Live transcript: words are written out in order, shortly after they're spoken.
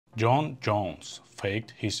Jon Jones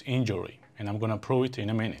faked his injury, and I'm gonna prove it in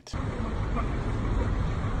a minute.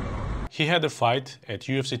 He had a fight at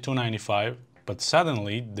UFC 295, but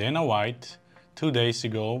suddenly Dana White 2 days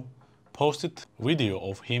ago posted video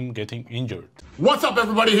of him getting injured. What's up,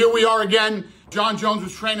 everybody? Here we are again. Jon Jones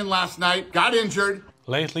was training last night, got injured.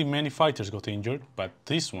 Lately many fighters got injured, but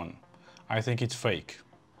this one, I think it's fake.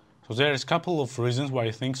 So there's a couple of reasons why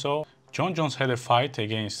I think so. Jon Jones had a fight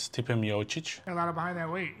against Stipe Miocic. A lot of behind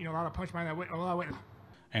that weight, a lot of punch behind that weight, a lot of weight.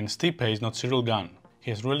 And Stipe is not Cyril Gane.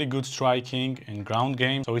 He has really good striking and ground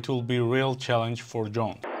game, so it will be a real challenge for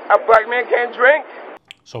Jon. A black man can't drink?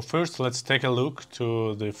 So first let's take a look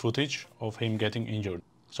to the footage of him getting injured.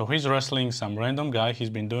 So he's wrestling some random guy. He's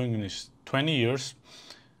been doing this 20 years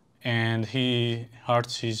and he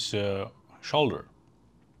hurts his shoulder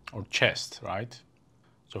or chest, right?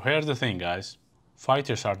 So here's the thing, guys.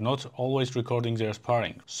 Fighters are not always recording their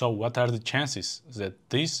sparring. So what are the chances that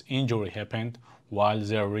this injury happened while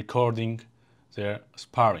they're recording their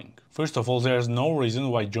sparring? First of all, there's no reason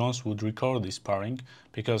why Jones would record this sparring,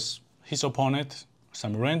 because his opponent,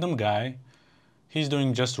 some random guy, he's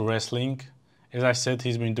doing just wrestling. As I said,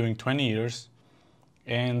 he's been doing 20 years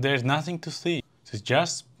and there's nothing to see. It's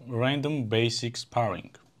just random basic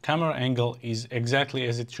sparring. Camera angle is exactly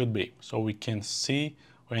as it should be, so we can see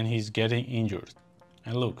when he's getting injured.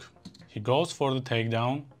 And look, he goes for the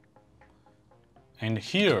takedown, and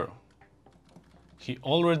here he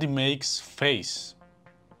already makes face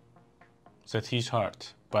that he's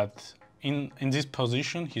hurt, but in this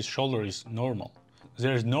position his shoulder is normal.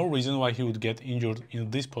 There is no reason why he would get injured in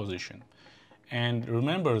this position. And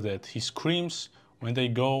remember that he screams when they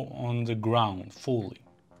go on the ground fully.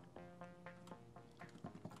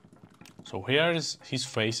 So here is his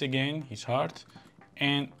face again, his heart,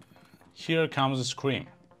 and here comes the scream.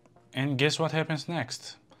 And guess what happens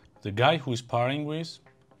next? The guy who is sparring with,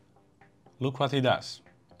 look what he does.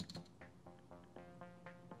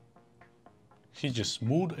 He just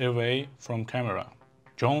moved away from camera.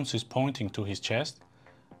 Jones is pointing to his chest,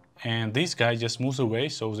 and this guy just moves away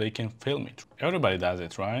so they can film it. Everybody does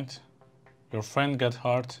it, right? Your friend got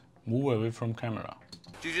hurt, move away from camera.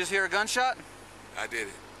 Did you just hear a gunshot? I did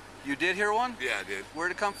it. You did hear one? Yeah, I did.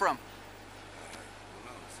 Where'd it come from? Who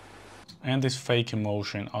knows? And this fake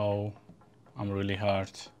emotion, oh, I'm really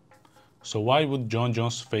hurt. So why would Jon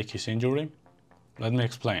Jones fake his injury? Let me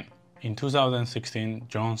explain. In 2016,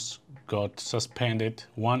 Jones got suspended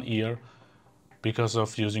 1 year because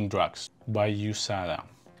of using drugs by USADA.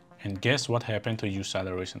 And guess what happened to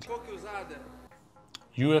USADA recently?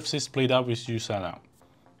 UFC split up with USADA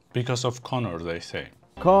because of Conor, they say.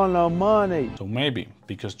 Conor money. So maybe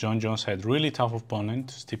because Jon Jones had really tough opponent,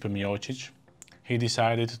 Stipe Miocic, he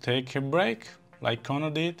decided to take a break like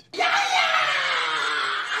Conor did. Yeah,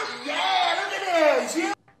 look at this.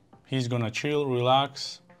 Yeah. He's gonna chill,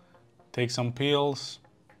 relax, take some pills,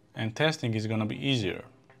 and testing is gonna be easier.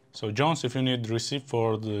 So Jones, if you need receipt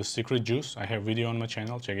for the secret juice, I have video on my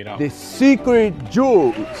channel, check it out. The secret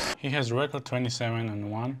juice. He has record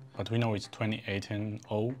 27-1, but we know it's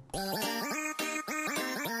 28-0.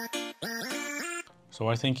 So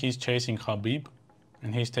I think he's chasing Khabib,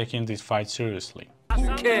 and he's taking this fight seriously.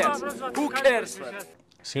 Who cares? Who cares?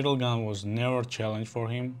 Cyril Gane was never a challenge for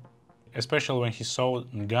him, especially when he saw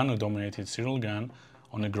Gane dominated Cyril Gane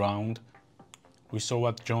on the ground. We saw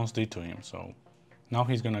what Jones did to him, so now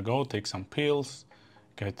he's gonna go take some pills,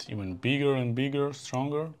 get even bigger and bigger,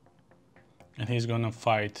 stronger, and he's gonna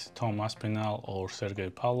fight Tom Aspinall or Sergey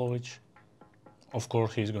Pavlovich. Of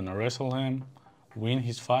course, he's gonna wrestle him, win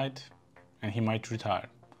his fight, and he might retire.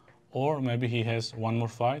 Or maybe he has one more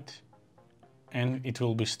fight, and it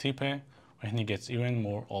will be Stipe when he gets even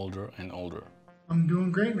more older and older. I'm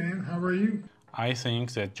doing great, man. How are you? I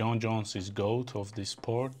think that Jon Jones is GOAT of this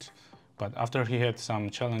sport, but after he had some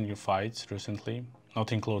challenging fights recently,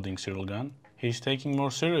 not including Cyril Gane, he's taking more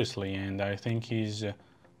seriously, and I think he's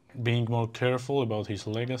being more careful about his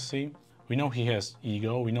legacy. We know he has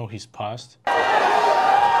ego, we know his past.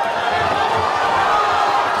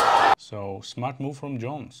 So smart move from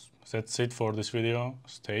Jones. That's it for this video.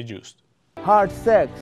 Stay juiced. Hard sex.